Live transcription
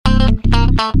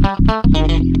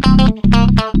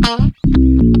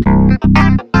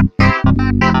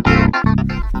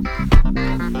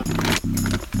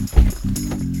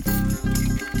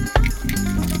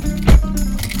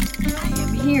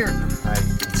Here. I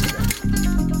can see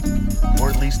that. Or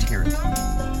at least hear it.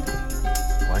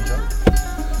 Line jump?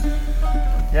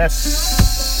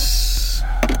 Yes.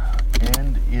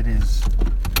 And it is...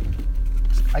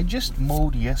 I just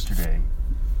mowed yesterday,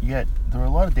 yet there are a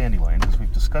lot of dandelions, as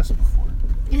we've discussed before.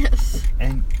 Yes.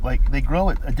 And, like, they grow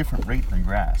at a different rate than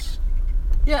grass.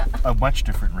 Yeah. A much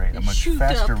different rate. A much Shoot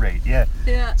faster up. rate. Yeah.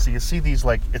 Yeah. So you see these,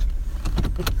 like...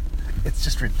 it's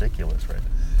just ridiculous, right?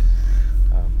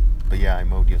 But yeah, I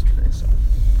mowed yesterday, so.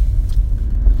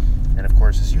 And of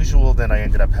course, as usual, then I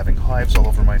ended up having hives all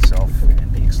over myself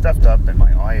and being stuffed up, and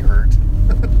my eye hurt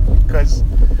because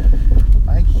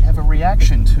I have a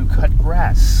reaction to cut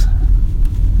grass.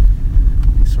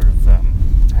 Sort of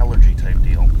allergy type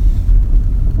deal.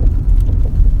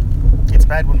 It's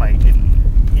bad when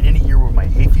in any year where my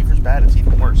hay fever's bad, it's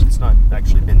even worse. It's not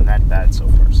actually been that bad so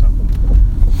far, so.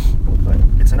 But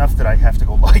it's enough that I have to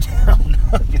go lie down.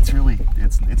 It's really,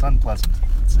 it's unpleasant.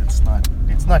 It's not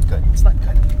good. It's not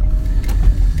good.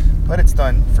 But it's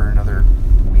done for another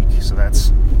week, so that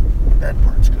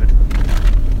part's good.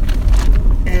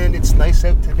 And it's nice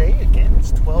out today again.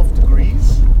 It's 12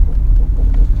 degrees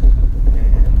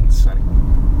and sunny,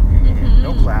 and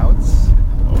no clouds,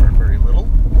 or very little.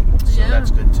 So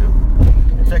that's good too.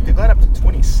 In fact, it got up to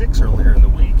 26 earlier in the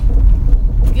week.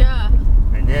 Yeah.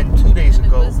 And then 2 days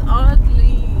ago, It was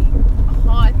oddly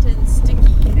hot and sticky.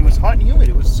 it was hot and humid.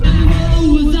 It was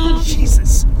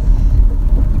Jesus.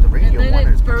 The radio And then one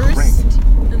it is burst, cranked.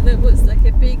 and there was like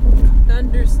a big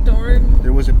thunderstorm.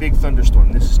 There was a big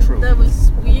thunderstorm. This is true. That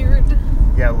was weird.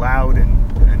 Yeah, loud and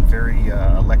very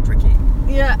electric-y.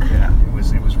 Yeah. Yeah, it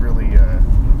was really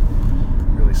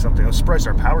really something. I was surprised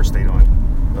our power stayed on,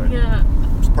 but Yeah.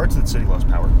 parts of the city lost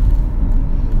power.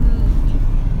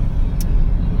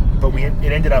 But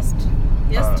it ended up.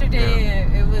 Yesterday,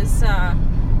 it was. I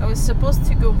was supposed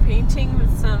to go painting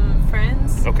with some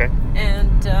friends, Okay.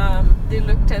 and they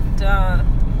looked at the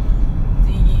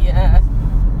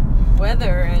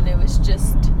weather, and it was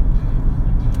just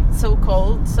so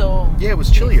cold. So Yeah, it was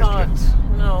chilly we thought,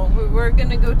 yesterday. no, we were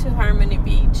gonna go to Harmony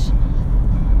Beach,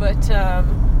 but I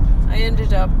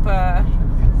ended up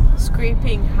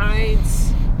scraping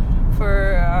hides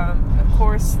for a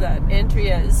course that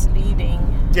Andrea is leading.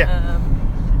 Yeah.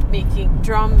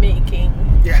 Drum making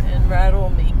Yeah. and rattle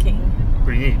making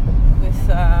Pretty neat. with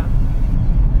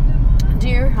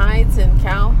deer hides and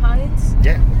cow hides.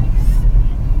 Yeah.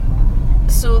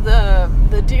 So the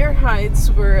deer hides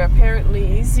were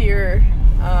apparently easier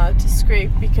to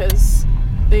scrape because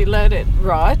they let it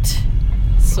rot.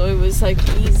 So it was like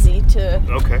easy to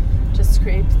Okay.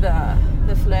 scrape the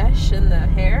flesh and the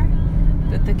hair.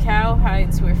 But the cow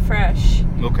hides were fresh.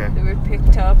 Okay. They were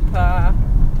picked up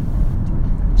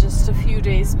just a few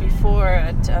days before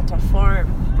at a farm.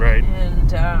 Right.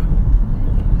 And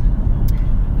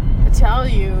I tell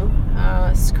you,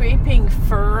 scraping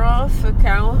fur off a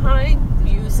cowhide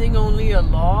using only a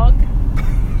log,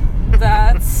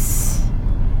 that's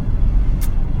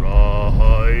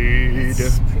Right.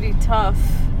 it's pretty tough.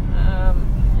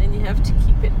 And you have to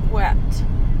keep it wet.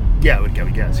 Yeah, I would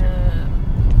guess. Yeah.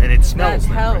 And it smells.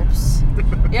 That then, right? helps.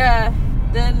 Yeah.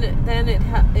 Then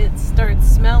it starts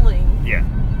smelling. Yeah.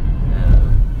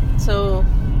 So,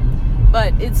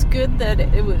 but it's good that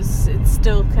it's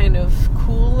still kind of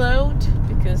cool out,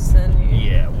 because then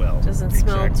Yeah. Well. it doesn't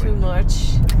smell too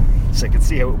much. So I could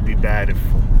see how it would be bad if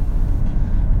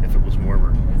it was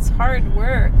warmer. It's hard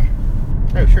work.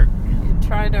 Oh, sure. We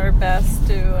tried our best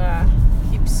to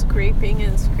keep scraping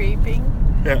and scraping.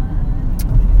 Yeah.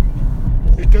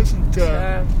 It doesn't.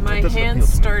 My it doesn't appeal hands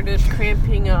to me. started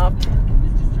cramping up.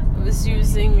 I was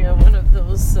using one of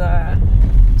those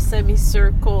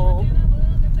semicircle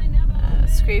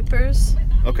scrapers,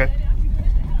 Okay.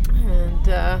 and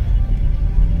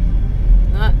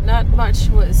not much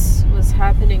was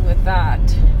happening with that.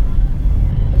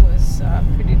 It was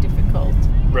pretty difficult.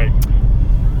 Right.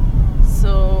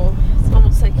 So it's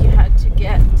almost like you had to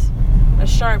get a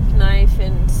sharp knife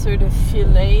and sort of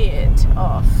fillet it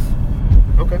off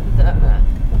Okay. the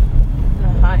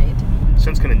hide.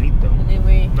 Sounds kind of neat though.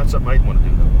 Anyway, Not something I'd want to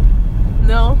do though.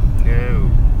 no. No.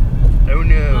 Oh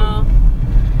no.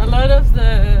 A lot of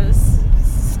the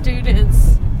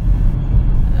students,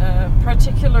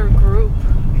 particular group,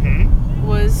 Mm-hmm.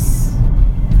 was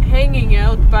hanging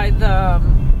out by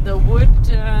the wood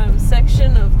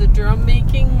section of the drum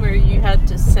making, where you had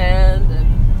to sand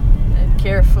and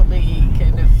carefully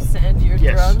kind of sand your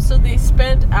Yes. drum. So they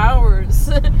spent hours.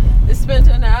 They spent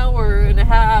an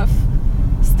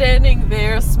standing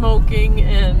there smoking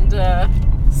and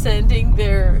sanding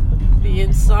the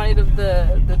inside of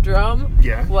the drum.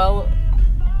 Yeah. While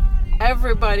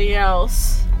everybody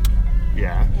else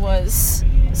Yeah. was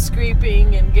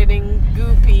scraping and getting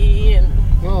goopy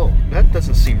Well, that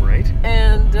doesn't seem right.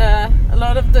 and a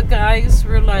lot of the guys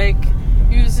were like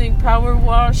using power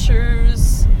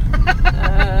washers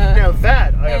Now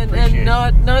that I appreciate.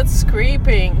 and not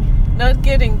scraping, not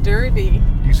getting dirty.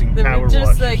 Using They power were just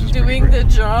washers like is pretty doing great. the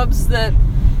jobs that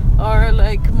are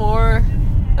like more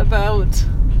about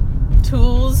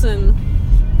tools and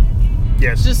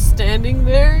Yes. just standing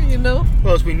there, you know?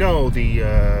 Well, as we know, the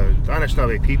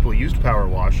Anishinaabe people used power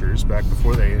washers back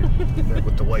before they met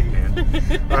with the white man.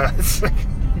 It's like,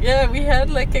 Yeah, we had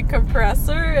like a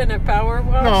compressor and a power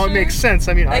washer. no, it makes sense.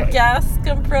 I mean, A gas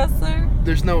compressor,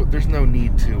 there's no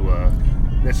need to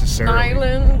necessarily.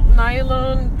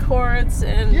 nylon cords,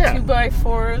 and Yeah.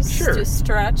 2x4s Sure. to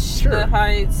stretch Sure. the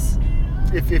hides.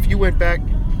 If you went back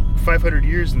 500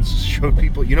 years and showed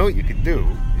people, you know what you could do?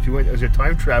 If you went as a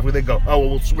time traveler, they'd go, oh, well,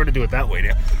 we're going to do it that way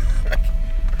now.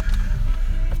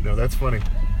 No, that's funny.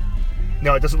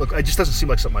 No, it just doesn't seem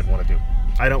like something I'd want to do.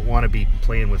 I don't want to be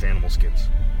playing with animal skins.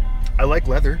 I like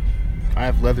leather. I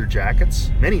have leather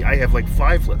jackets. I have like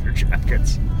 5 leather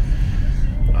jackets.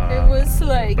 It was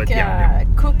like but yeah,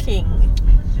 cooking.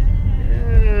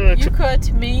 You It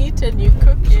cut meat and you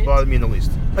cook doesn't it. bother me in the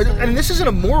least. And this isn't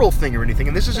a moral thing or anything,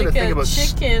 and this isn't Like a thing about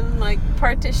chicken, like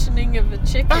partitioning of a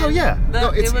chicken. Oh yeah,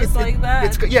 It was like that.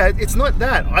 It's not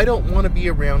that. I don't want to be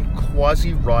around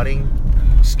quasi-rotting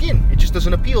skin. It just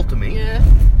doesn't appeal to me. Yeah.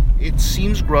 It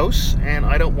seems gross, and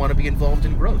I don't want to be involved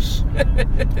in gross.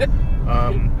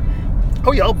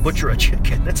 Oh yeah, I'll butcher a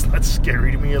chicken. That's not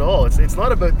scary to me at all. It's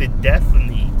not about the death and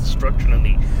the destruction and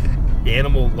the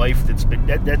animal life that's been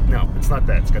dead. No, it's not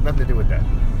that. It's got nothing to do with that.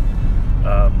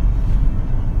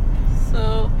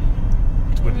 So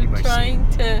It wouldn't be we're my trying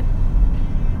to.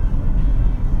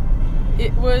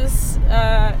 It was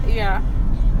yeah.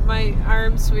 My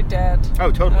arms were dead.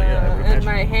 Oh, totally. Yeah, I would and imagine.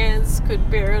 my hands could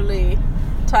barely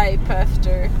type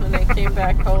after when I came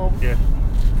back home. Yeah.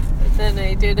 But then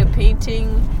I did a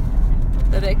painting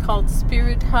that I called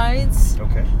Spirit Hides.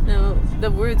 Okay. Now, the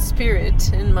word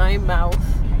spirit in my mouth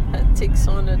takes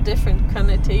on a different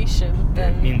connotation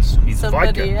than It means somebody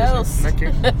vodka, else. doesn't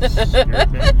it, in that case?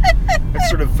 Spirit mouth. That's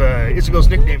sort of Isabel's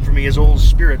nickname for me is Old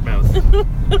Spirit Mouth.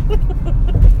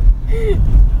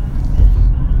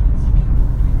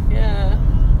 Yeah.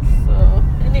 So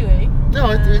anyway.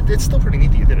 No, it's still pretty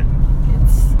neat that you did it.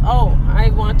 It's I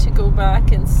want to go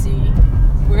back and see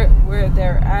where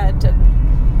they're at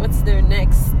and what's their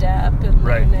next step and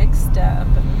Right. their next step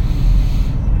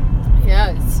and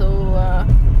yeah, it's so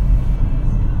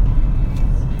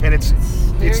And it's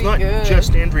very not good.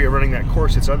 just Andrea running that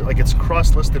course. It's other, like it's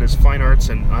cross listed as fine arts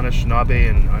and Anishinaabe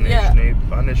and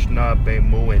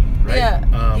Anishinaabemowin, right?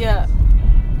 yeah, yeah,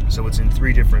 So it's in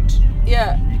 3 different.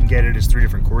 yeah, You can get it as 3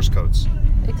 different course codes.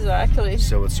 exactly.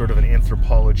 So it's sort of an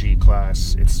anthropology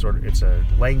class. It's a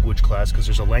language class because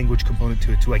there's a language component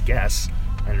to it too, I guess.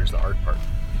 And there's the art part.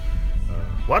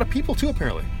 A lot of people too,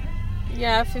 apparently.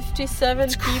 Yeah, 57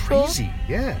 It's people. crazy.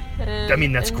 Yeah. And, I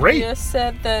mean, that's and great. Leah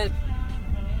said that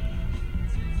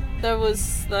there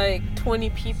was like 20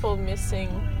 people missing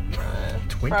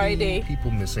 20 Friday. people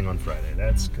missing on Friday.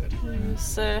 That's good. It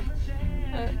was,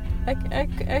 I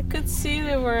could see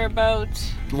there were about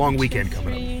Long weekend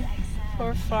coming up. 3,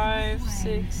 4, 5,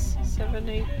 6, 7,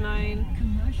 8, 9,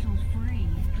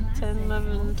 10,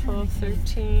 11, 12,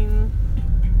 13,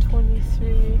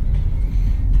 23.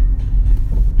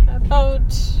 About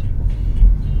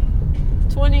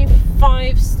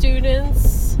 25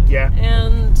 students Yeah.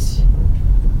 and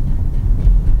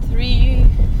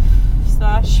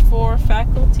 3/4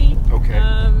 faculty. Okay.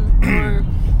 Or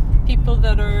people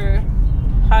that are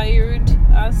hired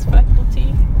as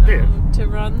faculty Yeah. to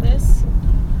run this.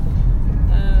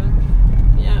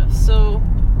 Yeah, so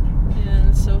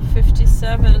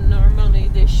 57, normally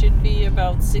there should be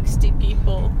about 60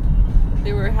 people.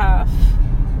 They were half.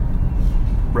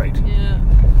 Right. Yeah.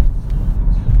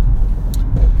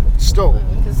 Still.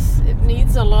 Because it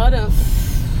needs a lot of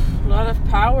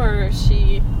power.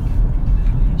 She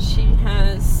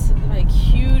has like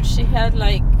huge. She had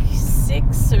like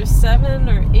 6 or 7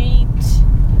 or 8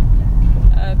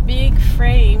 big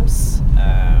frames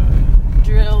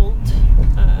drilled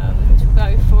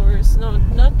 2x4s. No,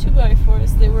 not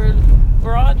 2x4s. They were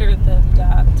broader than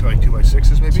that. Like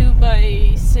 2x6s maybe?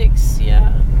 2x6.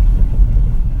 Yeah.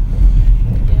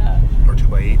 Yeah. Or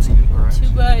 2x8s even, perhaps?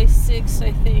 2x6,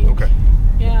 I think. Okay.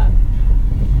 Yeah.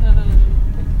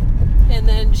 And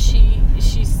then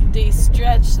they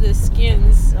stretch the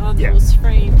skins on Yeah. those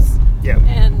frames Yeah.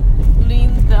 and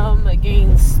lean them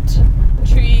against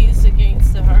trees,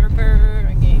 against the harbor,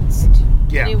 against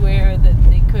Yeah. anywhere that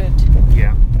they could.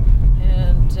 Yeah.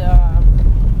 And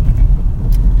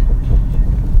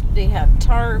they have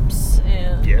tarps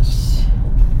and Yes.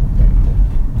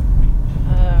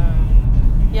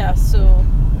 yeah, so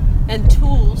and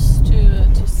tools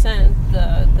to sand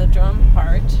the drum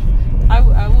part.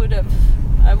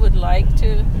 I would like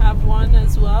to have one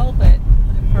as well, but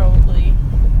I probably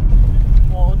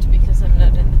won't because I'm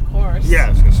not in the course. Yeah, I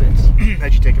was gonna say.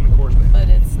 Had you taken the course, man? But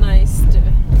it's nice to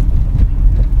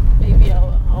maybe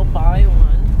I'll buy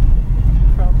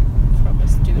one from a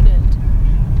student.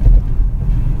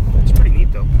 It's pretty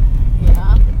neat though.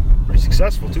 Yeah. Pretty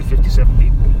successful too. 57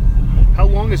 people. How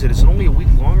long is it? Is it only a week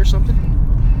long or something?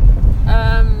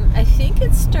 I think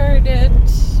it started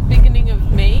beginning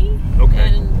of May.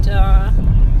 Okay.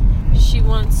 And she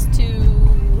wants to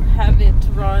have it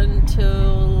run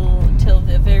till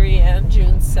the very end,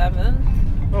 June 7th.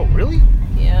 Oh, really?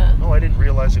 Yeah. Oh, I didn't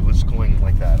realize it was going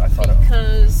like that. I thought.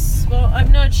 Because, well,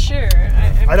 I'm not sure.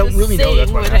 I don't just really know. That's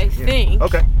saying what I I'm asking. Yeah. think.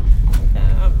 Okay.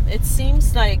 It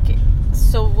seems like.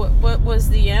 So what was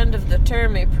the end of the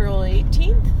term? April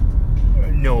 18th?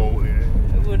 No,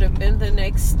 It would have been the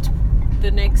next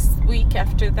week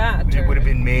after that. it or would have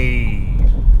been May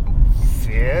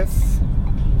 5th,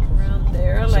 around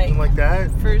there, something like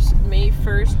that. May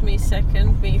 1st, May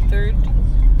 2nd, May 3rd.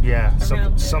 Yeah,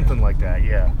 Around there. something like that.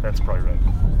 Yeah, that's probably right.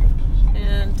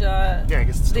 And Yeah, I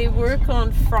guess it's they work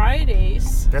on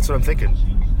Fridays That's what I'm thinking.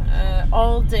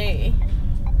 all day.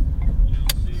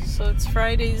 So it's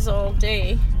Fridays all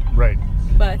day, Right.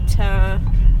 but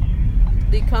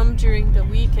they come during the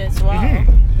week as well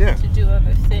Yeah. to do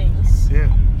other things. Yeah.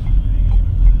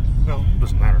 Well, it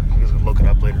doesn't matter. I guess I'll look it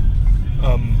up later.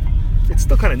 It's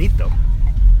still kind of neat though.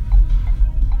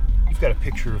 You've got a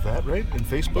picture of that, right? In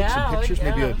Facebook, Yeah, some pictures.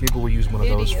 yeah. Maybe we'll use one of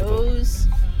those Videos.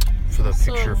 for the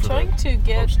So picture I'm for trying the to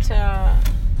get post.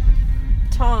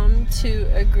 Tom to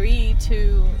agree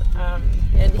to,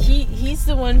 and he's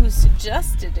the one who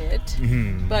suggested it.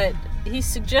 Mhm. But he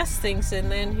suggests things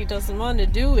and then he doesn't want to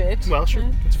do it. Well, sure,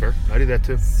 that's fair. I do that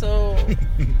too. So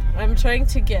I'm trying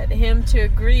to get him to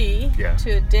agree Yeah.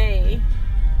 to a day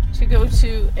to go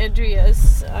to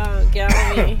Andrea's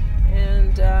gallery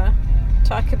and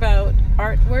talk about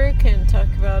artwork and talk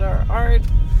about our art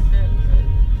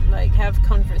and like have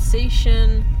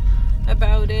conversation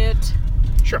about it.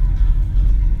 Sure.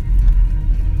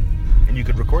 And you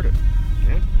could record it.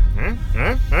 Yeah.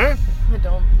 I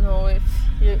don't know if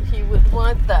he would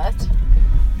want that,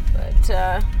 but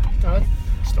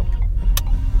Still.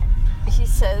 he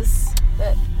says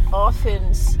that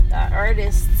often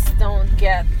artists don't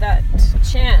get that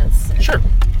chance Sure.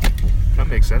 That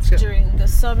makes sense. Yeah. during the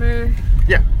summer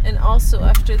Yeah. and also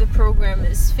after the program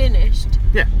is finished.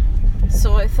 Yeah.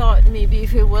 So I thought maybe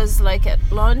if it was like at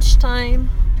lunchtime,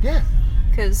 Yeah.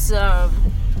 because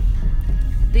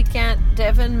they can't.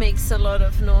 Devin makes a lot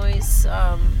of noise.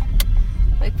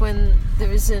 Like when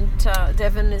there isn't,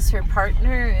 Devin is her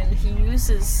partner, and he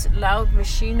uses loud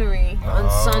machinery on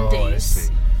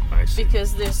Sundays I see.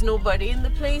 because there's nobody in the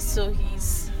place, so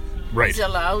he's Right.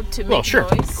 allowed to make Well, sure.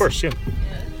 noise. Of course, yeah. Yeah.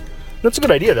 That's a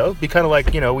good idea, though. Be kind of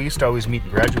like, we used to always meet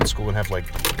in graduate school and have,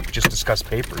 just discuss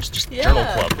papers, just journal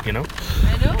Yeah. club, I know.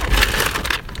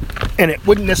 And it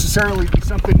wouldn't necessarily be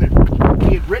something that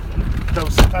we had written, though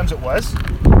sometimes it was.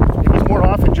 It was more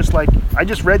often just like, I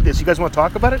just read this, you guys want to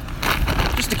talk about it?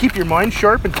 Just to keep your mind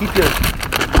sharp and keep you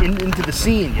into the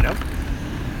scene,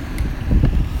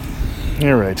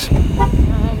 All right.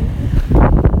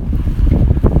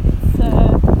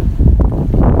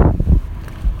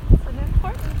 It's an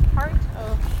important part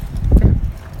of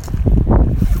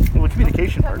Well, the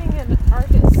communication part. becoming an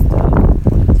artist, to be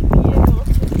able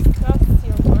to discuss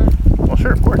your work, Well,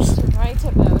 sure, of course. to write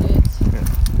about it,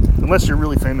 Unless you're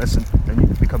really famous, and then you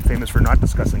become famous for not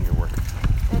discussing your work.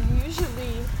 and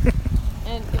usually,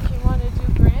 and if you want to do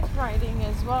grant writing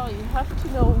as well, you have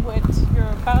to know what you're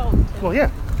about. And Well, yeah,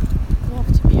 you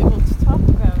have to be able to talk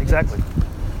about exactly.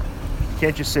 You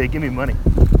can't just say, give me money.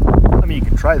 I mean, you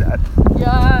can try that. it.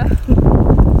 Yeah.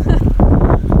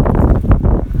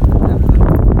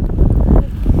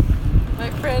 My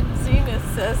friend Zena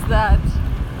says that.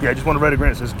 Yeah, I just want to write a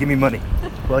grant that says, give me money.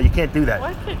 Well, you can't do that.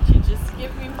 Why can't you just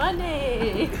give me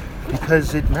money?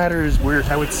 Because it matters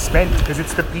how it's spent, because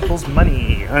it's the people's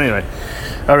money. Anyway,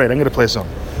 all right, I'm going to play a song.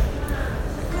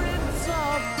 Prince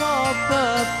of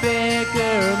a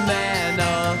bigger man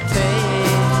of Play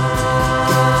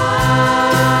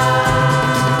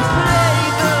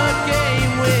the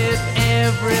game with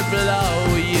every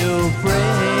blow you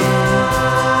bring.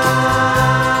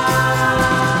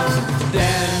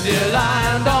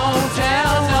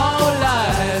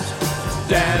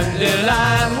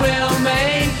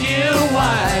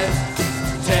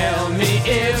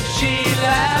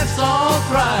 all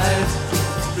cries.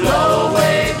 Blow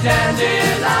away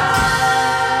dandelion.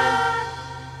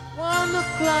 1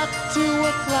 o'clock, 2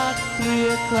 o'clock, 3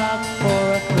 o'clock, 4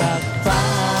 o'clock, 5.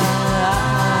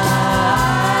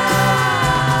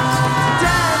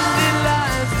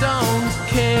 Dandelions don't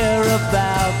care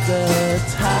about the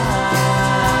time.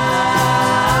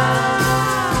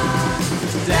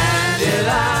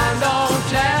 Dandelion don't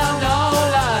tell no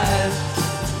lies.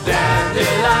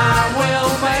 Dandelion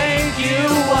will make you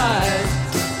wise.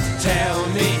 Tell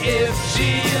me if she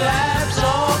laughs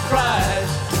or cries.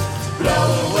 Blow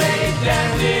away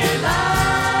dandelion.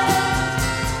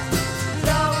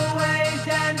 Blow away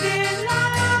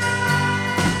dandelion.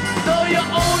 Though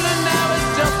you're older now,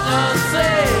 it's just the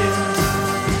same.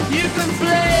 You can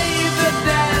play the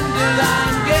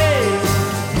dandelion game.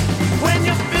 When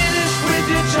you're finished with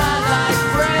your childlike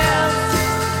friends,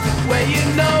 where you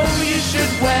know you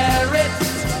should wear it.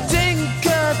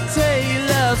 Tinker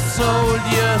Tailor sold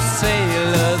your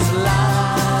sailor's life.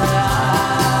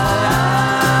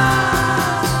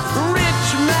 Rich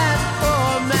man,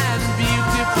 poor man,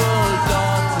 beautiful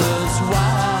daughter's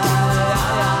wife.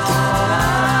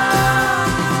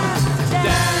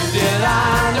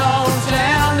 Dandelion don't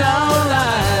tell no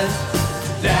lies.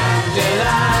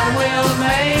 Dandelion will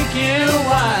make you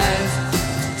wise.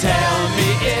 Tell me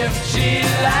if she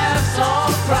laughs or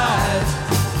cries.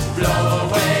 Blow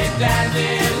away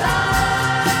dandelion.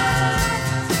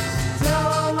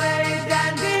 Blow away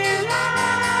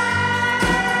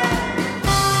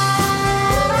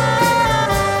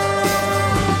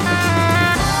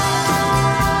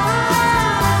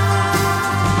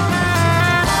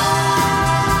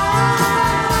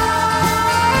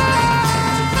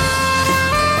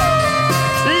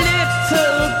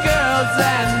Little girls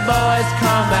and boys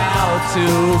come out to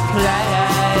play.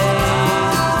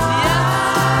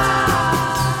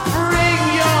 Bring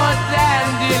your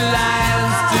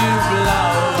dandelions to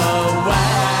blow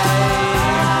away.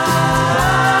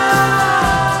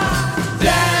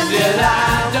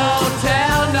 Dandelion don't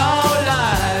tell no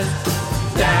lies.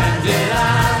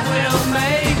 Dandelion will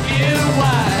make you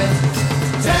wise.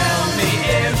 Tell me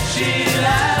if she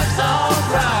laughs or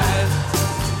cries.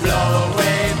 Blow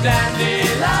away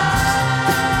dandelion.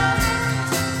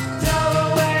 Blow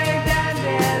away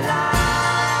dandelion.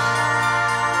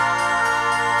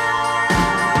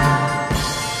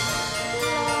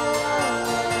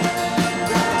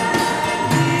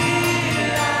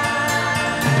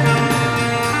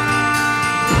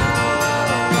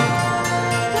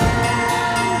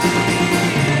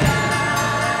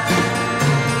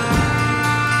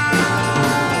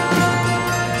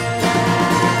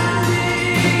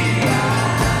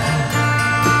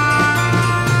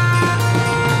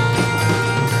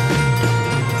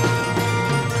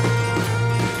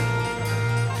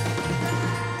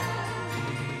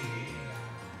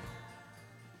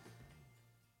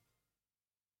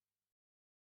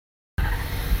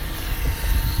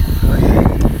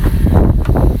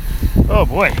 Oh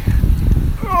boy.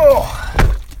 Oh.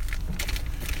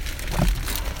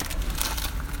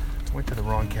 Went to the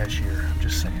wrong cashier, I'm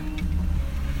just saying.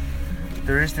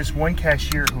 There is this one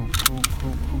cashier who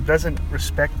doesn't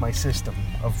respect my system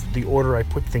of the order I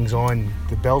put things on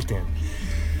the belt in,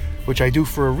 which I do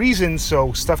for a reason,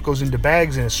 so stuff goes into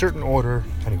bags in a certain order.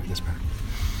 Anyway, this matter.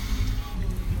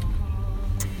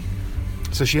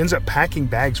 So she ends up packing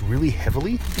bags really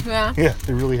heavily. Yeah. Yeah,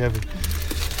 they're really heavy.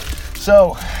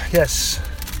 So, yes,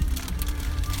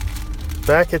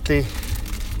 back at the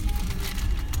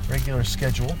regular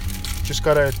schedule. Just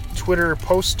got a Twitter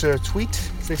post,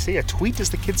 tweet, as they say, a tweet,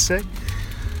 as the kids say,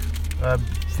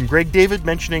 from Greg David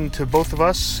mentioning to both of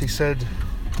us. He said,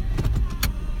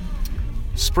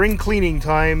 spring cleaning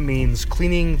time means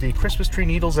cleaning the Christmas tree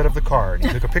needles out of the car. And he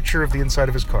took a picture of the inside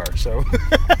of his car, so.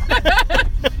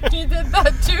 You did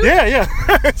that too? Yeah.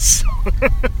 So,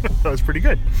 that was pretty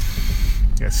good.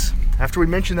 Yes. After we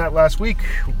mentioned that last week,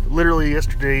 literally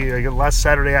yesterday, last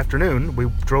Saturday afternoon, we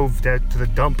drove down to the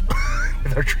dump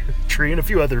with our tree and a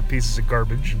few other pieces of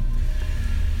garbage and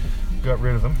got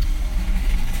rid of them.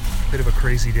 Bit of a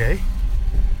crazy day.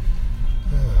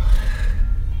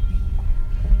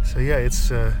 So yeah, it's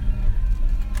not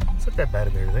that bad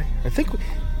in there today. I think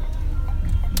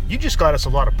you just got us a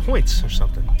lot of points or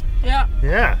something. Yeah.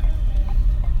 Yeah.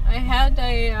 I had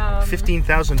a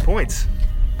 15,000 points.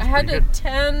 I had a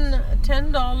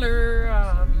 $10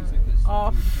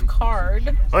 off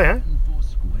card Oh yeah.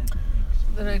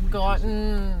 that I'd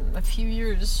gotten a few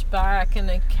years back, and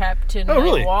I kept in my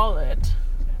really? wallet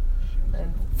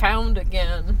and found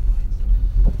again.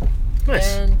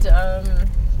 Nice. And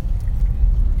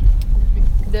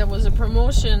there was a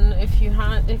promotion. If you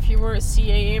were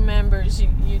CAA members,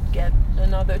 you'd get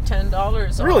another $10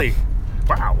 off. Really?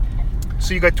 Wow.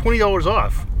 So you got $20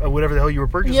 off whatever the hell you were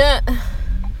purchasing. Yeah.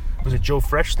 Was it Joe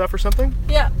Fresh stuff or something?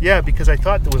 Yeah. Yeah, because I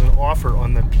thought there was an offer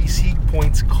on the PC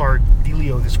Points card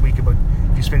dealio this week about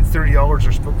if you spend $30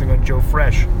 or something on Joe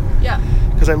Fresh. Yeah.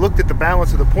 Because I looked at the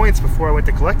balance of the points before I went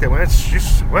to collect it. I went, it's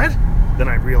just, what? Then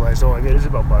I realized, oh, I got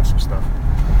Isabel bought some stuff.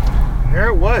 And there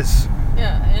it was.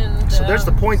 Yeah, and So there's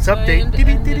the points so update. I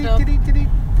ended up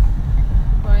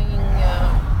buying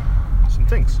Some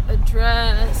things. a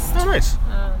dress, Oh, nice.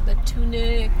 the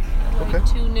tunic, Okay.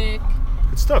 tunic,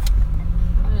 Good stuff.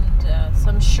 and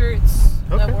some shirts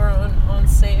that Okay. were on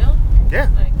sale, Yeah.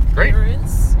 like Great.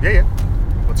 clearance. Yeah.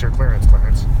 What's your clearance,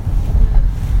 Clarence?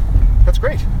 That's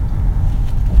great.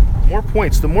 More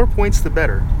points. The more points, the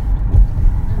better.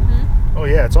 Oh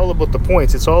yeah, it's all about the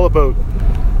points. It's all about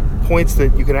points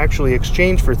that you can actually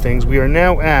exchange for things. We are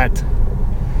now at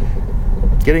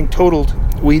getting totaled.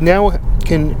 We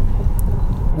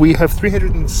have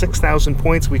 306,000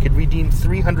 points. We could redeem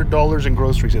 $300 in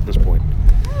groceries at this point.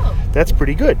 Oh, That's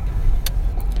pretty good.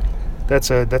 That's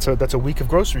a week of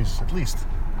groceries at least.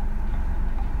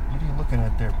 What are you looking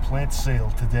at there? Plant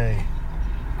sale today.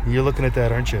 You're looking at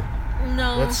that, aren't you?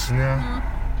 no. That's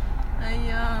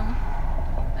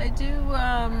I do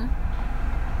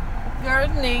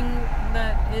gardening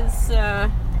that is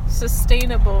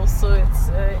sustainable, so it's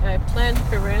I plant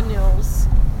perennials.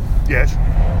 yes.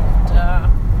 And,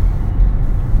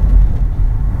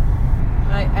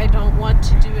 I don't want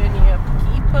to do any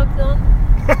upkeep of them,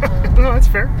 No, that's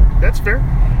fair. That's fair.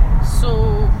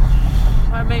 so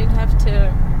I might have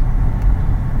to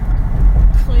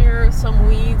clear some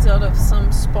weeds out of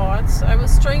some spots. I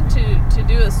was trying to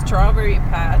do a strawberry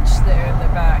patch there in the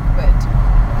back, but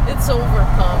it's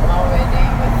overcome already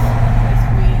with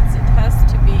weeds. It has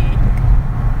to be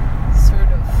sort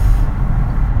of,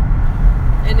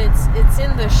 and it's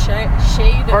in the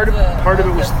shade Part of it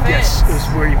the was fence. yes, it was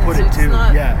where you put it It's too.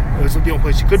 not- Yeah, it was the only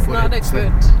place you could it's put not it. a It's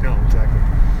good- No, exactly.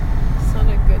 It's not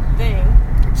a good thing.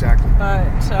 Exactly. But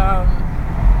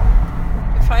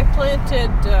if I planted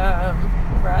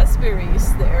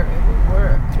raspberries there, it would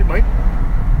work. It might.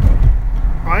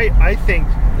 I think.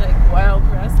 Like wild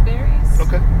raspberries.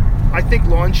 Okay. I think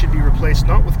lawns should be replaced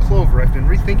not with clover. I've been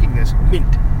rethinking this.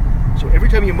 Mint. So every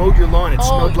time you mowed your lawn, it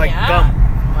smelled like gum.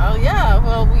 Well, yeah.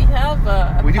 Well, we have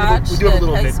a We do patch have a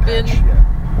little that mint has been patch.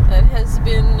 Yeah. that has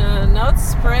been not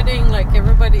spreading like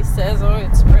everybody says. Oh,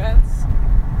 it spreads.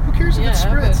 Who cares if Yeah, it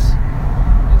spreads?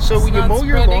 but So it's when you not mow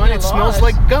your spreading lawn, a it smells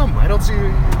lot. like gum. I don't see.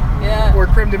 Yeah. Or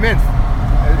creme de menthe.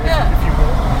 Yeah. If you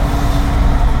will.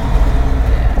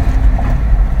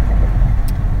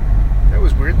 That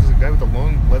was weird. There's a guy with a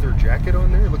long leather jacket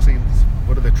on there. It looks like he's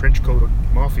one of the trench coat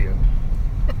mafia.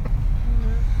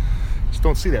 Just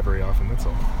don't see that very often. That's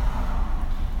all.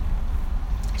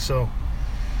 So,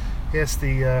 yes,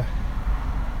 so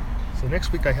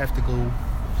next week I have to go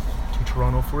to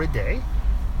Toronto for a day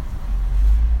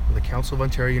with the Council of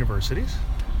Ontario Universities.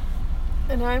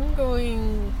 And I'm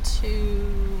going to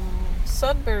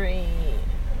Sudbury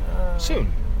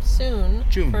Soon. June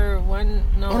June. for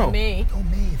May. Oh,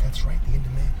 May. That's right. The end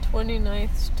of May.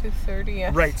 29th to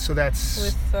 30th. Right. So that's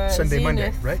With Sunday, Zenith.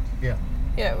 Monday, right? Yeah.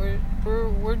 Yeah,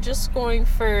 we're just going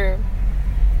for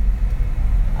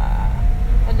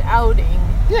an outing.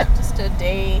 Yeah. Just a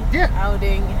day Yeah.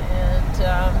 outing, and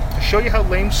To show you how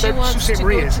lame She Sault wants Ste. to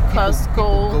Marie go is, to people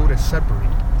Costco. go to Sudbury.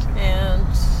 and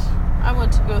I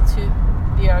want to go to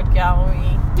the art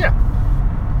gallery. Yeah.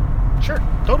 Sure.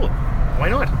 Totally. Why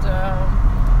not?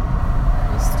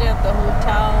 We'll stay at the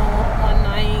hotel one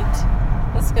night.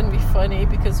 That's gonna be funny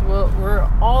because we're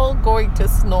all going to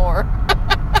snore.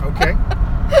 Okay.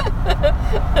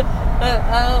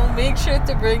 I'll make sure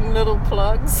to bring little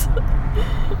plugs.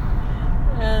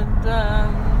 And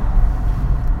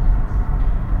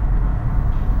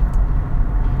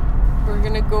we're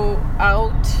gonna go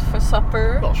out for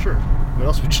supper. Well, sure. What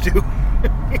else would you do?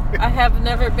 I have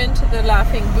never been to the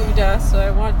Laughing Buddha, so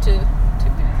I want to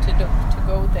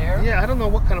go there. Yeah, I don't know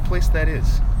what kind of place that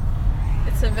is.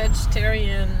 It's a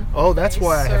vegetarian. Oh, that's place,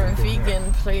 why I or a haven't been there.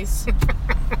 vegan place.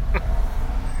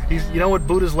 You know what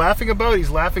Buddha's laughing about? He's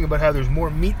laughing about how there's more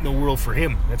meat in the world for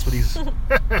him. That's what he's...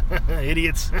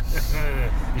 Idiots.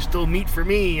 There's still meat for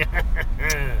me.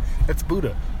 That's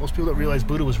Buddha. Most people don't realize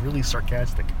Buddha was really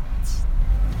sarcastic.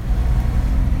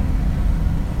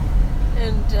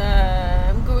 And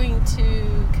I'm going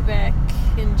to Quebec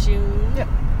in June Yeah.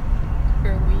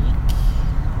 for a week.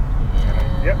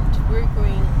 And Yep. we're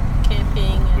going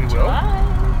camping in We will.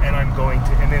 July. And I'm going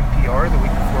to NNPR the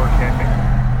week before camping.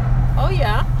 Oh,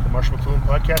 yeah. The Marshall McLuhan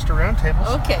podcast. Podcaster Roundtables.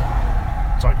 Okay.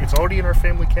 It's already in our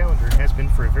family calendar. It has been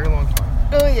for a very long time.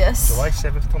 Oh, yes. July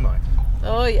 7th till 9th.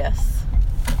 Oh, yes.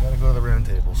 Gotta go to the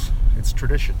Roundtables. It's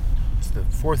tradition. It's the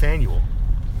 4th annual,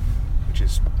 which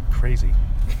is crazy.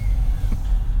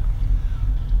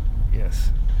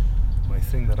 Yes. My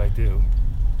thing that I do.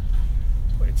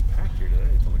 Boy, it's packed here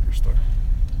today at the liquor store.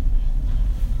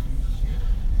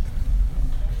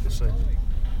 This side.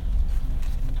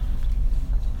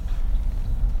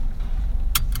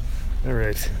 All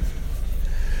right.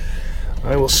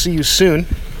 I will see you soon.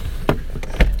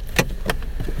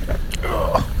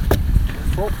 Oh.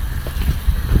 Careful.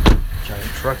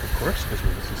 Giant truck, of course, because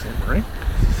we're in St. Marie.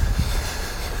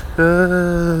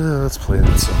 Let's play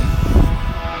that song.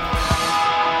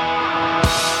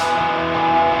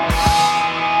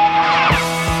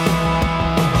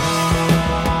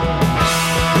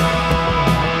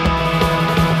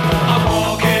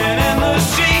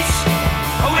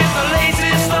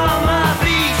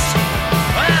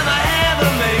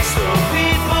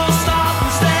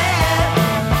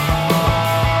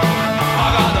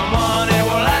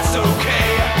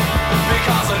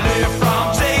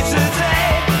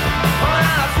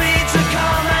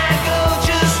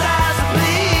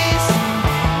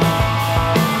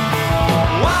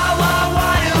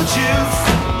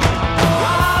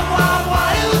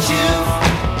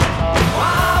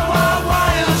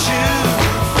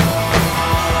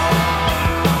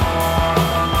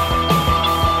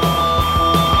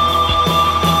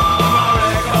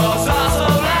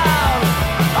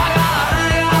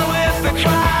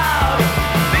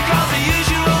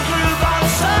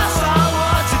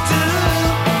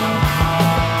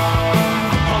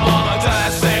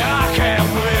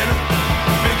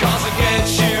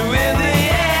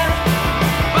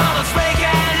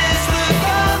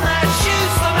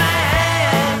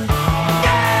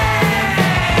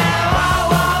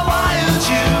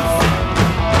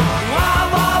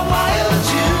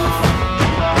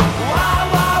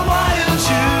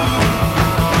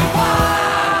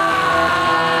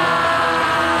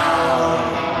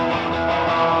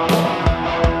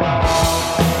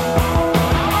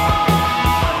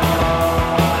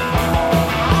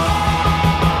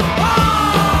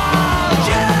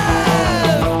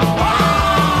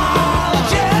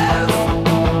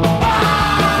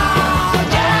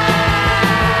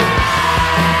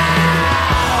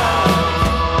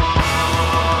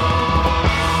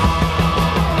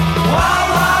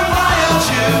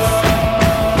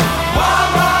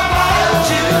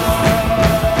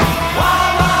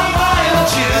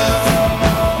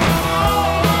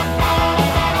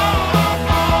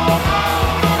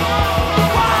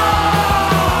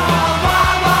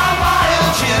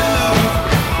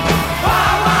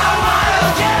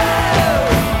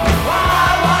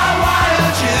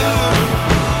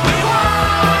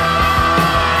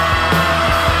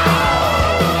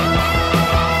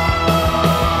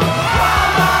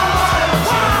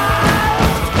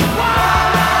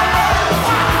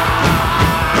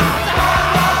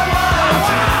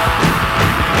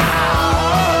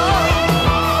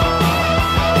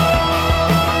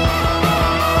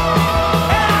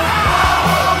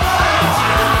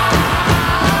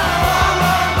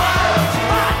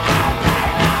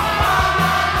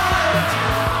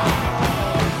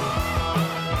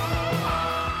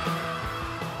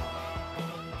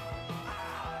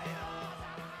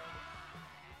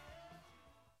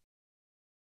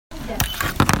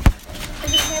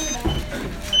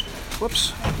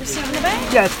 Whoops. You're still in the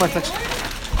bag? Yeah, it's fine, thanks.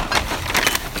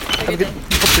 Have a good.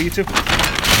 Hopefully you too.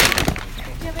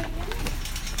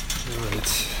 Alright.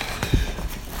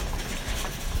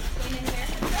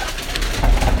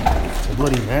 It's a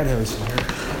bloody madhouse in here.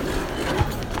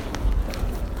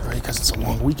 Right, because it's a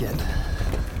long weekend.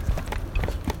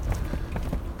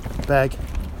 Bag.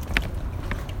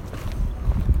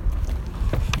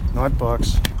 Not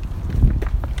box.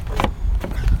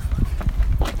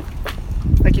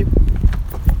 Thank you.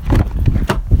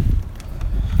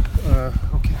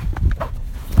 Okay.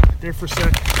 There for a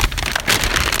sec.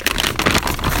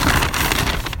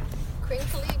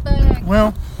 Crinkly bag.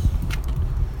 Well,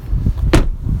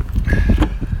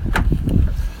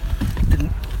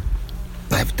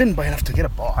 didn't buy enough to get a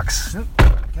box.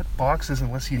 Get boxes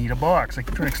unless you need a box. I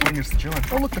keep trying to explain this to John.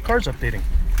 Oh, look, the car's updating.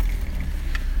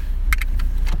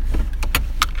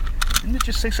 Didn't it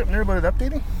just say something there about it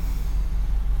updating?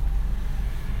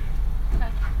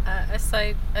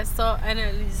 I saw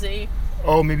analyser.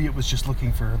 Oh, maybe it was just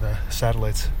looking for the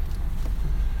satellites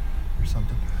or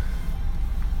something.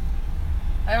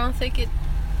 I don't think it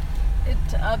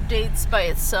updates by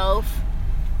itself.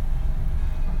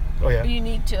 Oh yeah. You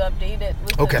need to update it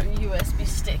with Okay. a USB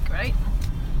stick, right?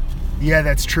 Yeah,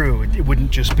 that's true. It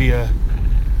wouldn't just be a...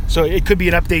 So it could be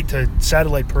an update to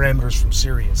satellite parameters from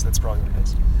Sirius. That's probably what it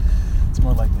is. It's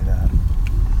more likely that.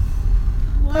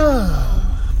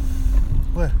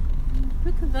 What?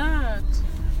 Look at that.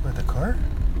 What, the car?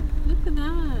 Look at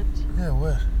that. Yeah,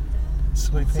 what?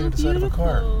 Somebody So painted the side of a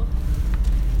car. beautiful.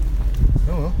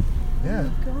 Oh, well. Yeah.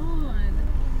 Oh my God.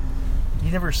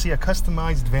 You never see a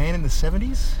customized van in the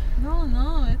 70s? No,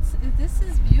 this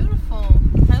is beautiful.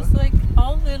 It has like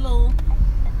all little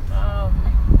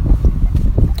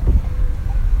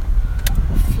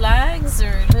flags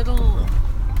or little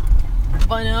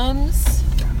bonhommes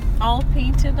all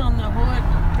painted on the hood,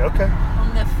 Okay.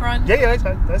 on the front. Yeah,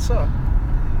 I saw.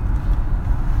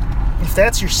 If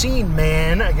that's your scene,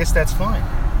 man, I guess that's fine.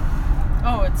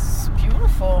 Oh, it's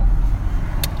beautiful.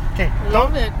 Okay,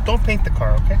 Love it. Don't paint the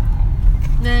car, okay?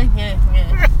 Nah.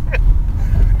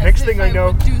 Next As thing if I know,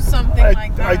 would do something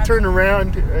like that. I turn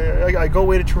around, I go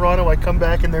away to Toronto, I come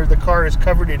back, and the car is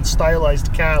covered in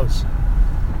stylized cows.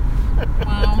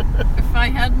 Well, if I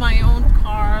had my own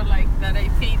car, like that I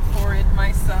paid for it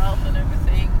myself and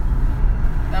everything,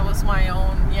 that was my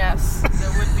own, yes,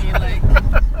 there would be like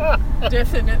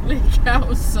definitely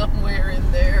cows somewhere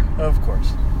in there. Of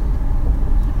course.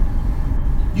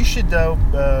 You should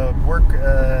work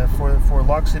for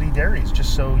Lock City Dairies,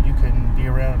 just so you can be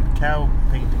around cow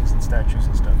paintings and statues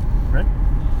and stuff, right?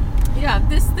 Yeah,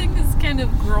 this thing is kind of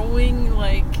growing,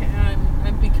 like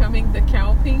I'm becoming the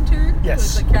cow painter.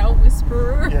 Yes. The cow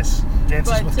whisperer. Yes,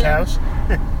 dances But, with cows.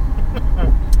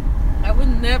 I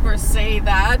would never say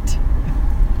that.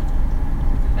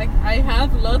 I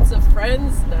have lots of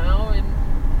friends now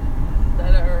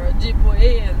that are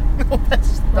Ojibwe and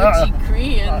Oji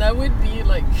Cree, and that would be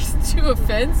like too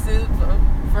offensive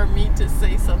for me to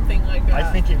say something like that.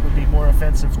 I think it would be more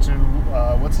offensive to,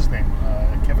 what's his name?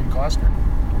 Kevin Costner.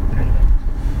 Anyway.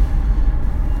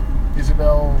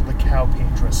 Isabel the cow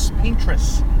paintress.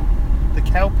 The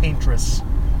cow paintress.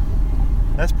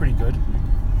 That's pretty good.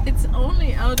 It's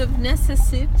only out of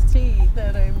necessity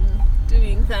that I'm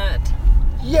doing that.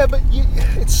 Yeah, but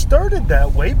it started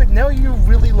that way, but now you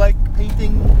really like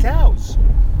painting cows.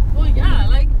 Well, yeah, I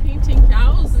like painting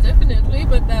cows, definitely,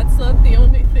 but that's not the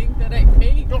only thing that I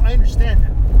paint. No, I understand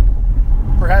that.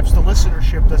 Perhaps the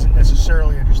listenership doesn't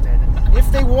necessarily understand it. If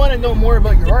they want to know more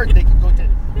about your art, they can go to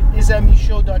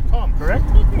isamishow.com, correct?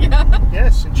 Yeah.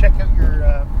 Yes, and check out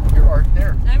your art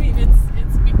there. I mean,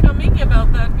 it's becoming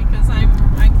about that because I'm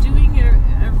doing a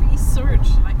research,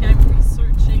 like I'm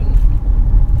researching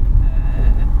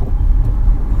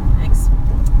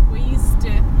ways to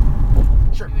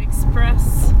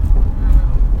express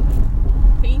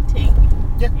painting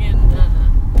in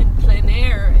plein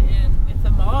air and with a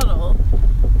model.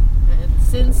 And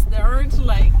since there aren't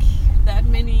like that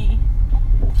many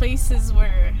places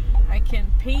where I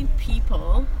can paint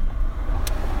people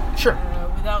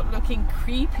without looking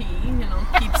creepy,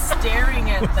 keep staring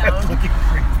at them. Looking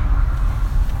creepy.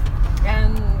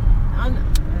 And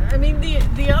I mean,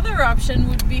 the other option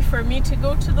would be for me to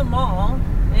go to the mall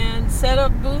and set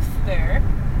up booth there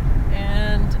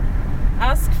and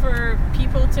ask for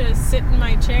people to sit in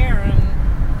my chair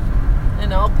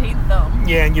and I'll paint them.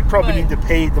 Yeah, and you'd probably need to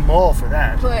pay the mall for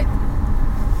that. But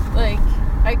like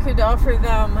I could offer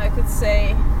them, I could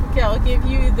say, okay, I'll give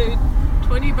you the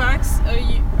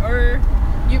 $20 or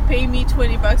you pay me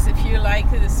 $20 if you like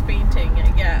this painting,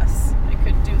 I guess. I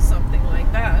could do something like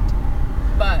that.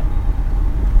 But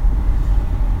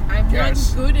I'm not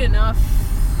good enough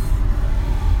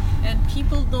and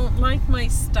people don't like my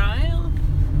style.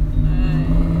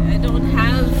 I don't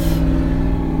have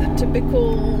the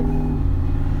typical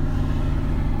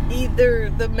either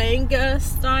the manga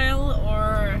style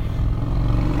or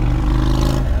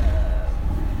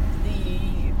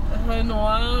the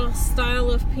Renoir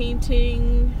style of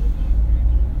painting.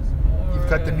 You've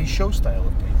got the Michaud style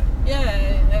of painting.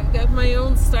 Yeah, I've got my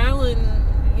own style, and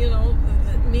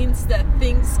it means that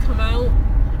things come out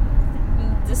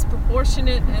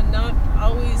disproportionate and not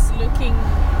always looking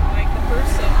like the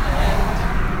person.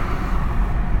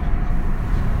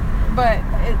 But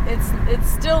it's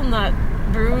still not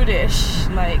brutish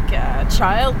like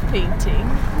child painting.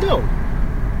 No.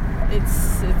 It's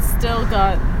still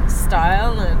got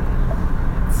style and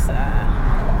it's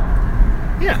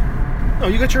No,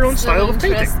 you got your own style of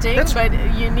painting. Interesting, but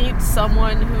you need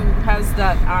someone who has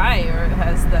that eye or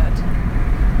has that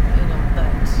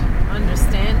that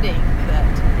understanding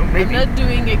that I'm not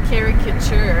doing a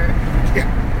caricature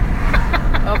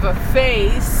of a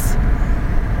face.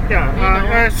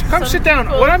 Come sit down.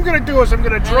 What I'm going to do is I'm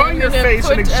going to draw your face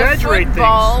and exaggerate things.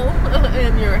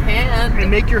 In your hand. And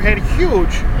make your head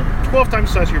huge. 12 times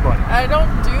the size of your body. I don't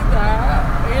do that.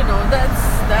 You know,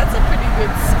 that's a pretty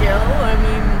good skill. I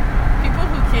mean, people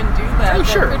who can do that, Oh, they're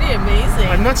sure. pretty amazing.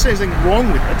 I'm not saying anything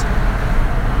wrong with it.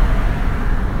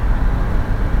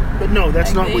 But no,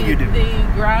 that's Like not what you do. They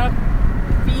grab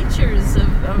features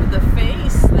of the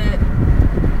face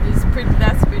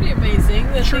that's pretty amazing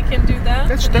that Sure. they can do that.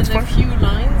 That's in fine. a few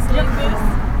lines like this.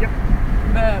 Yep.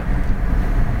 But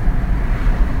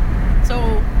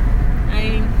so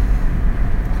I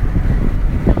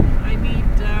need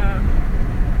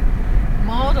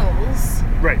models,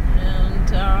 Right.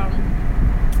 and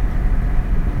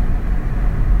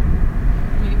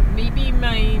maybe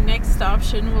my next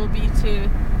option will be to,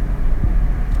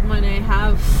 when I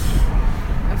have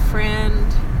a friend,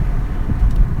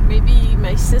 maybe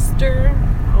my sister,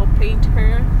 I'll paint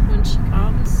her when she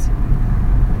comes.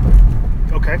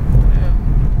 Okay.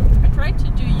 I try to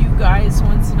do you guys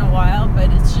once in a while,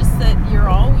 but it's just that you're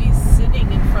always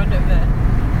sitting in front of a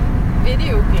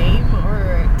video game or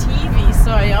a TV,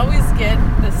 so I always get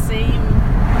the same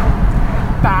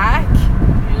back,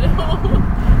 you know,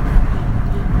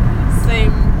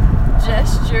 same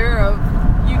gesture of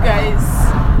you guys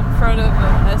in front of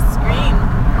a screen.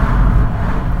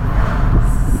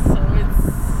 So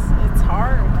it's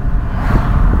hard.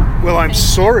 Well, I'm And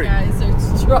sorry. You guys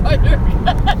are stronger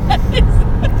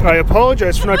guys. I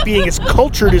apologize for not being as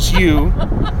cultured as you.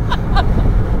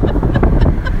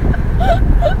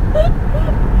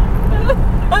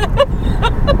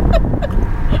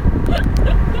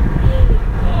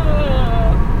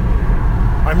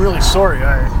 I'm really sorry.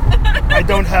 I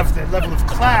don't have the level of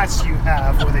class you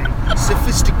have or the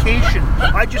sophistication.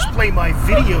 I just play my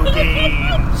video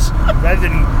games rather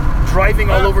than driving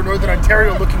all over Northern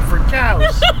Ontario looking for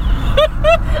cows.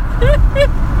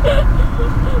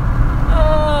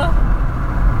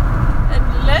 And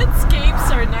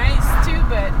landscapes are nice too,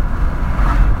 but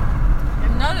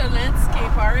I'm not a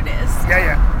landscape artist.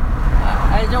 Yeah.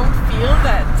 I don't feel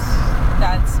that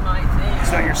that's my thing.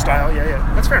 It's not your style. Yeah.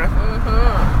 That's fair enough.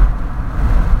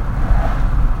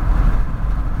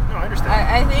 No, I understand.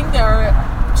 I think there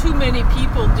are too many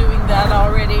people doing that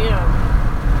already.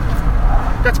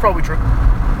 That's probably true.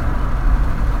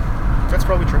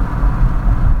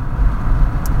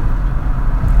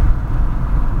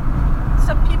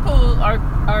 Some people are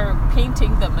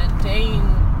painting the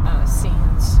mundane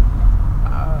scenes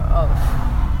of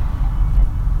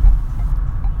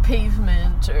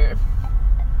pavement or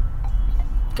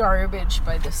garbage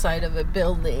by the side of a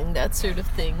building, that sort of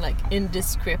thing, like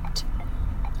indescript,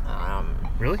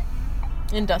 Really?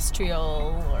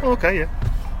 industrial. Or, Oh, okay, yeah.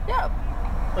 Yeah,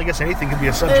 I guess anything could be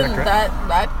a subject, and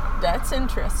right? that's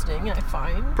interesting, I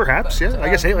find. Perhaps, But, yeah. I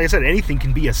guess, like I said, anything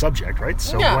can be a subject, right?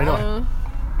 So why not?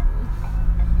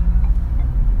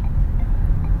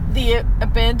 The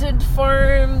abandoned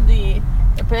farm, the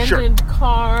abandoned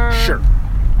car, Sure.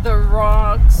 the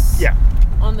rocks Yeah.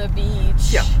 on the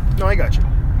beach, Yeah. No, I got you.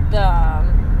 the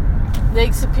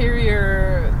Lake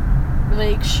Superior,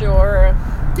 Lake Shore.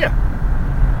 Yeah.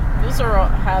 Those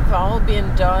have all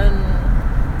been done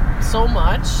so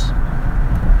much.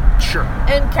 Sure.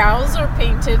 And cows are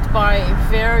painted by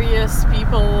various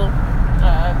people.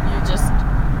 You just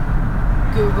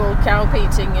Google cow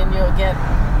painting and you'll get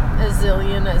a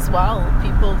zillion as well.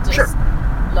 People just Sure.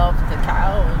 love the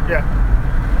cow. Yeah.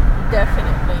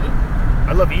 Definitely.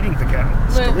 I love eating the cow.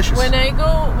 It's delicious. When I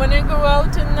go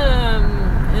out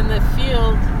in the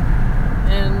field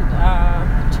and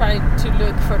try to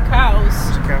look for cows,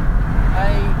 It's a cow.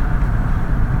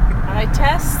 I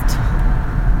test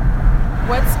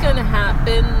what's gonna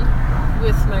happen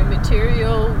with my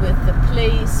material, with the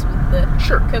place, with the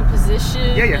Sure.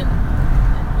 composition. Yeah.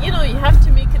 And, you know, you have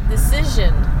to make a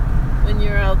decision when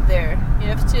you're out there. You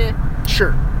have to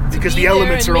Sure. Because be the there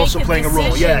elements and are also make a playing a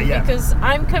role. decision, Yeah. Because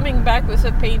I'm coming back with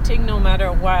a painting no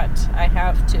matter what. I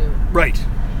have to. Right.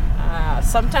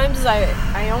 Sometimes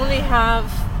I only have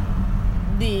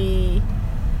the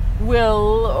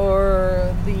will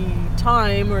or the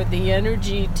time or the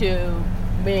energy to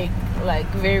make like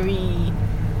very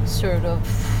sort of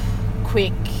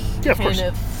quick Yeah, of kind course.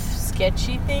 of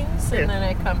sketchy things, and Yeah. then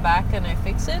I come back and I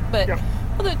fix it. But Yeah.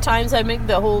 other times I make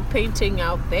the whole painting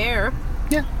out there.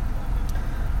 Yeah.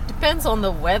 Depends on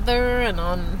the weather and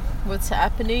on what's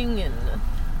happening, and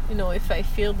you know, if I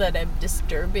feel that I'm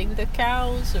disturbing the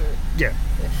cows or Yeah.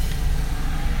 if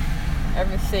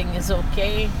everything is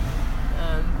okay,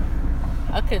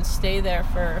 I can stay there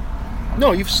for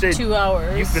No, you've stayed. 2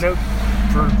 hours. You've been out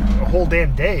for a whole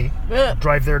damn day. Yeah.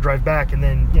 Drive there, drive back, and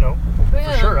then, Yeah,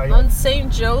 for sure. on St.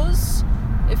 Joe's,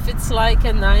 if it's like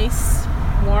a nice,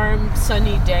 warm,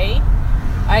 sunny day,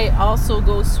 I also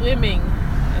go swimming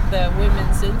at the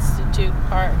Women's Institute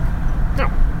Park. No.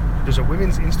 There's a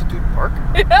Women's Institute Park?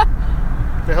 What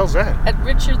the hell's that? At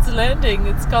Richard's Landing.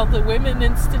 It's called the Women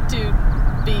Institute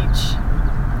Beach.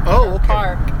 Oh, okay.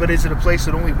 Park. But is it a place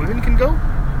that only women can go?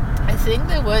 I think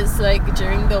there was, like,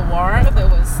 during the war, there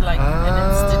was, like,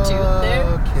 an institute there.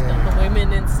 It's Okay. called the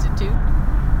Women Institute.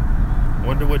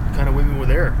 Wonder what kind of women were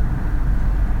there.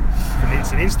 If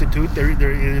it's an institute, they're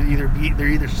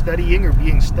either studying or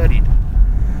being studied.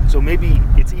 So maybe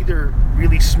it's either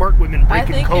really smart women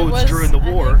breaking codes during the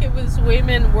war, I think it was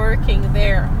women working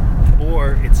there,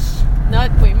 or it's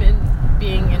not women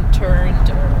being interned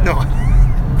or... no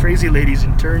crazy ladies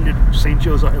interned at St.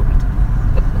 Joe's Island.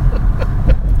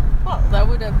 Well, that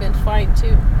would have been fine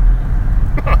too.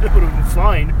 That would have been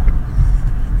fine.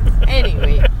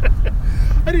 Anyway.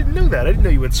 I didn't know that. I didn't know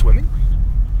you went swimming.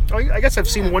 Oh, I guess I've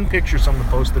seen one picture someone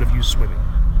posted of you swimming.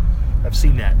 I've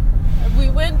seen that. We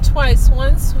went twice.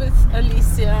 Once with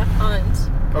Alicia Hunt.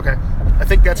 Okay. I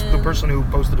think that's the person who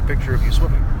posted a picture of you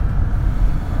swimming.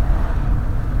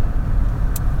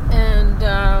 And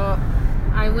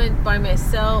I went by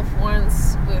myself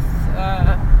once with...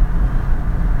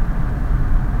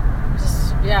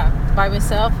 by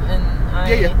myself, and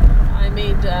I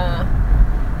made a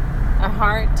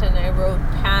heart, and I wrote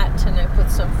Pat, and I put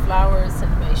some flowers in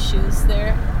my shoes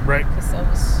there. Right. Because that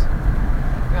was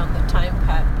around the time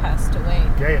Pat passed away.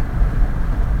 Yeah.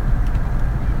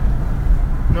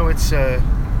 No, it's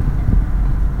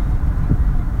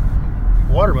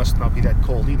water must not be that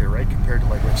cold either, right? Compared to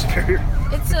like Lake Superior.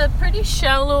 It's a pretty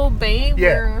shallow bay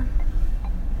Yeah.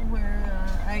 where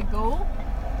I go.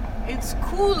 It's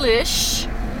coolish,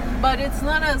 but it's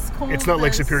not as cold. It's not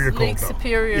Lake as Superior cold, Lake though.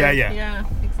 Superior. Yeah. Yeah,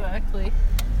 exactly.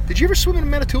 Did you ever swim in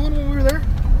Manitoulin when we were there?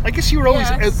 I guess you were always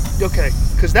Yes. out. Okay,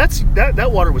 because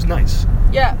that water was nice.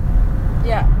 Yeah.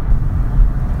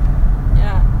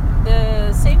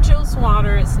 The St. Joe's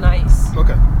water is nice.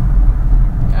 Okay.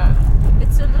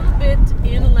 It's a little bit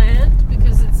inland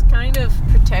because it's kind of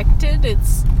protected.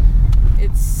 It's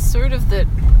sort of the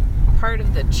part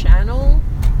of the channel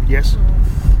Yes.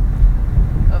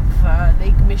 of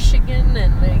Lake Michigan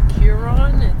and Lake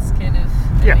Huron. It's kind of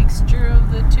a mixture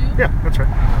of the two. Yeah, that's right.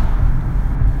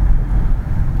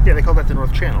 Yeah, they call that the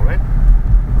North Channel, right?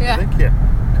 Yeah. I think. Yeah.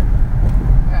 Okay.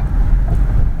 Yeah.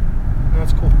 No,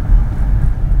 that's cool.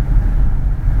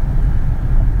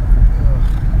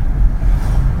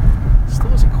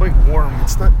 Still isn't quite warm.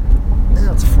 It's not.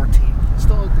 No, it's 14. It's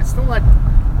still not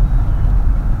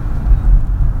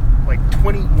like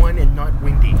 21 and not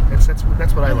windy.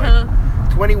 That's what I like.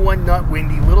 21, not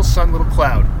windy. Little sun, little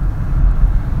cloud.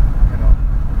 You know.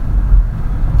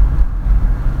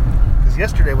 Because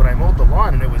yesterday when I mowed the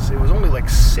lawn, and it was only like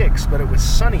 6, but it was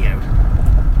sunny out.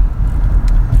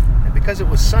 And because it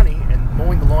was sunny and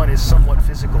mowing the lawn is somewhat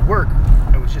physical work,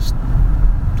 I was just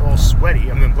all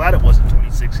sweaty. I mean, I'm glad it wasn't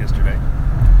 26 yesterday.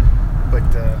 But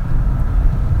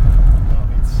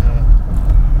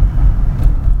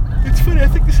it's funny. I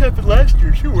think this happened last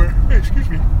year too. Where excuse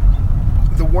me,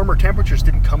 the warmer temperatures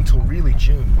didn't come till really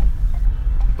June,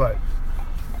 but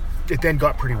it then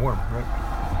got pretty warm, right?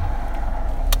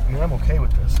 I mean, I'm okay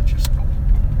with this.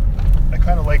 I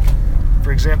kind of like,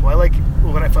 for example,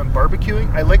 when if I'm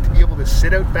barbecuing, I like to be able to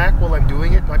sit out back while I'm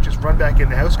doing it, not just run back in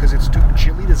the house because it's too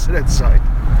chilly to sit outside.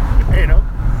 You know?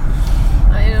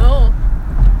 I know.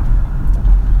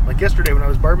 Like yesterday when I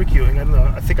was barbecuing, I don't know,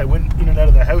 I think I went in and out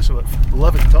of the house about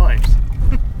 11 times.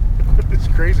 It's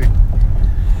crazy.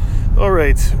 All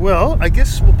right, well, I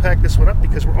guess we'll pack this one up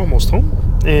because we're almost home.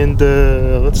 And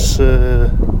let's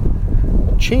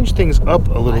change things up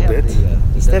a little bit.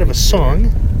 Instead of a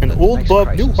song, an old Bob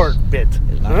Newhart bit.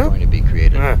 Is not going to be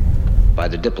created by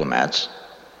the diplomats,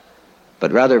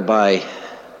 but rather by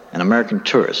an American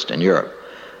tourist in Europe.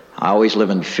 I always live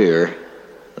in fear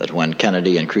that when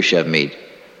Kennedy and Khrushchev meet,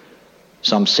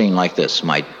 some scene like this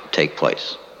might take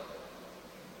place.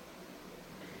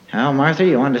 Well, Martha,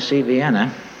 you wanted to see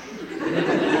Vienna.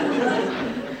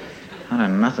 What a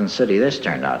nothing city this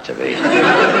turned out to be.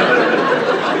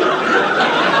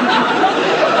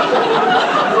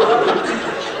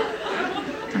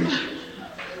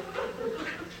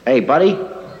 Hey, buddy.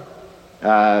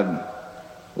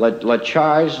 La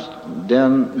Charge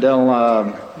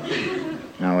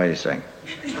no, wait a second.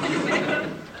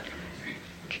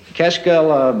 Qu'est-ce que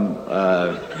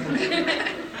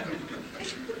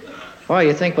well,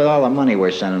 you think with all the money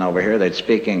we're sending over here, they'd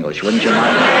speak English, wouldn't you,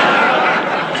 Martha?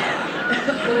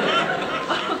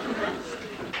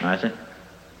 Martha?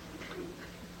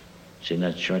 See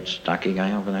that short, stocky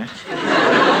guy over there?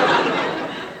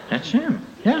 That's him.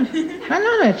 Yeah, I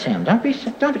know that's him. Don't be.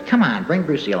 Come on, bring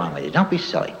Brucey along with you. Don't be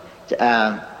silly.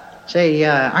 Say,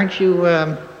 aren't you,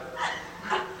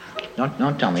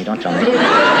 Don't tell me.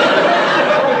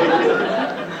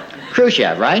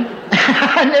 Khrushchev, right?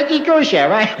 Nicky Khrushchev,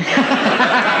 right?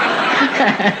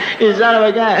 You son of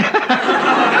a gun.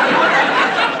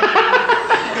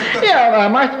 Yeah,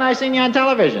 Martha and I seen you on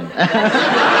television.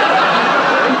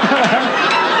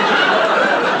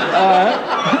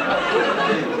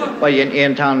 Well, you're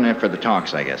in town for the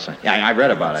talks, I guess. Yeah, I read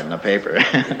about it in the paper.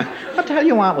 What the hell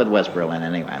you want with West Berlin,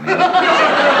 anyway? I mean,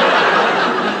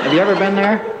 have you ever been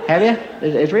there? Have you?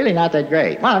 It's really not that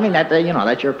great. Well, I mean,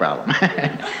 that's your problem.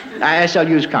 I sell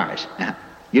used cars.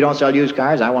 You don't sell used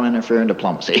cars, I won't interfere in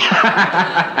diplomacy.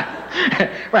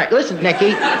 Right, listen, Nicky.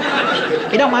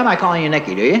 You don't mind my calling you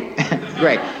Nicky, do you?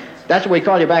 Great. That's what we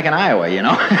call you back in Iowa, you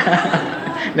know?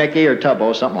 Nicky or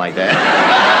Tubbo, something like that.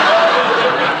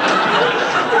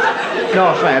 No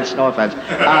offense.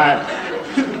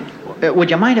 Would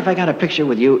you mind if I got a picture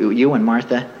with you and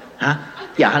Martha? Huh?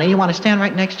 Yeah, honey, you want to stand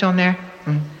right next to him there?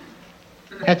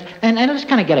 And let's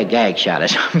kind of get a gag shot of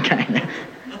some kind.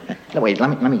 No, wait,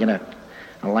 let me get a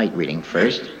light reading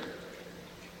first.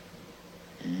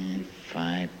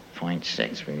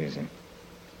 5.6 we're using.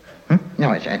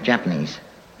 No, it's Japanese.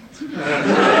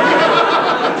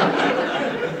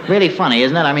 Really funny,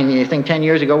 isn't it? I mean, you think 10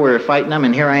 years ago we were fighting them,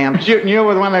 and here I am shooting you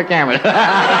with one of their cameras.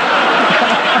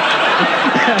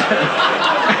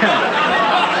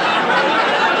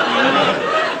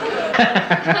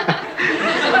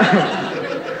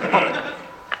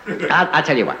 I'll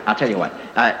tell you what.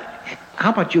 How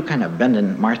about you kind of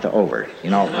bending Martha over? You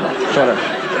know, sort of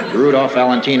Rudolph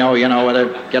Valentino, you know, with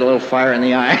her, get a little fire in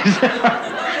the eyes.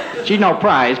 She's no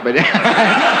prize, but...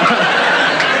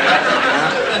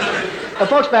 The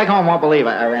folks back home won't believe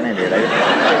I ran into it.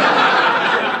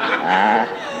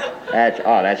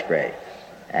 That's great.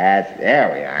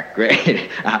 There we are. Great.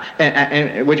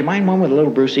 And would you mind one with a little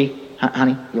Brucey?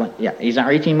 Honey, yeah, he's our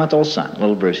 18-month-old son,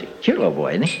 little Brucey. Cute little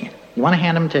boy, isn't he? You want to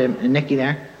hand him to Nicky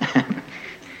there?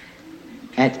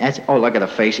 Oh, look at the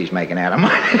face he's making at him.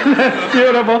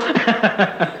 Beautiful.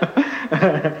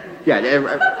 Yeah,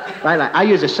 right. I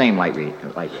use the same light reading.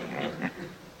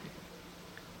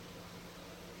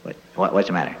 What's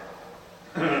the matter?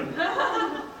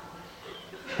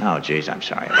 Oh, geez, I'm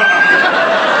sorry.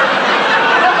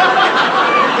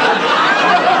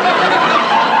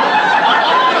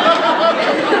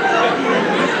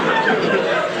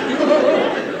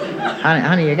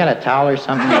 Honey, you got a towel or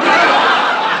something?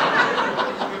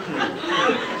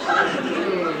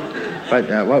 But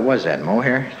what was that,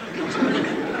 mohair?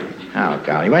 Oh,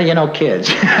 golly. Well, you know, kids.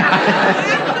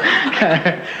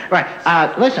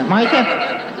 Right. Listen, Martha,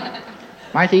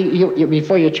 you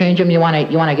before you change them, you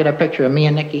wanna get a picture of me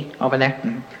and Nicky over there?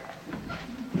 Mm-hmm.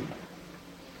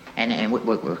 And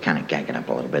we'll kind of gag it up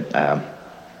a little bit. I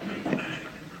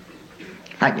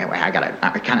got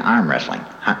a kind of arm wrestling,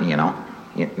 you know.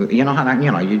 You know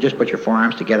how you just put your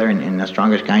forearms together and the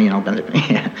strongest guy, you know,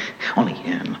 only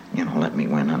let me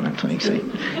win on that thing. See,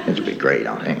 it'd be great.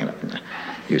 I'll hang it up in the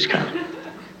used car.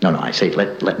 No, I say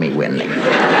let me win.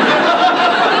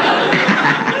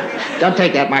 Don't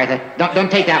take that, Martha.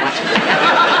 Don't take that one.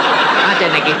 Watch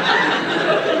it, Nicky.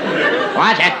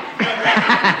 Watch it.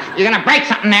 You're gonna break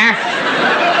something there.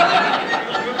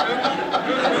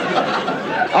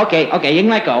 Okay, you can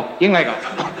let go.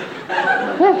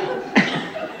 Whew.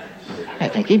 I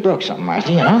think he broke something,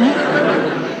 Martha, you know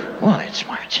that? Well, that's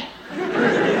smart.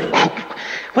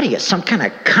 What are you, some kind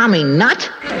of commie nut?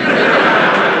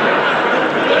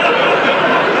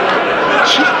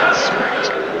 Gee, that's smart.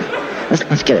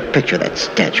 Let's get a picture of that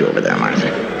statue over there, Martha.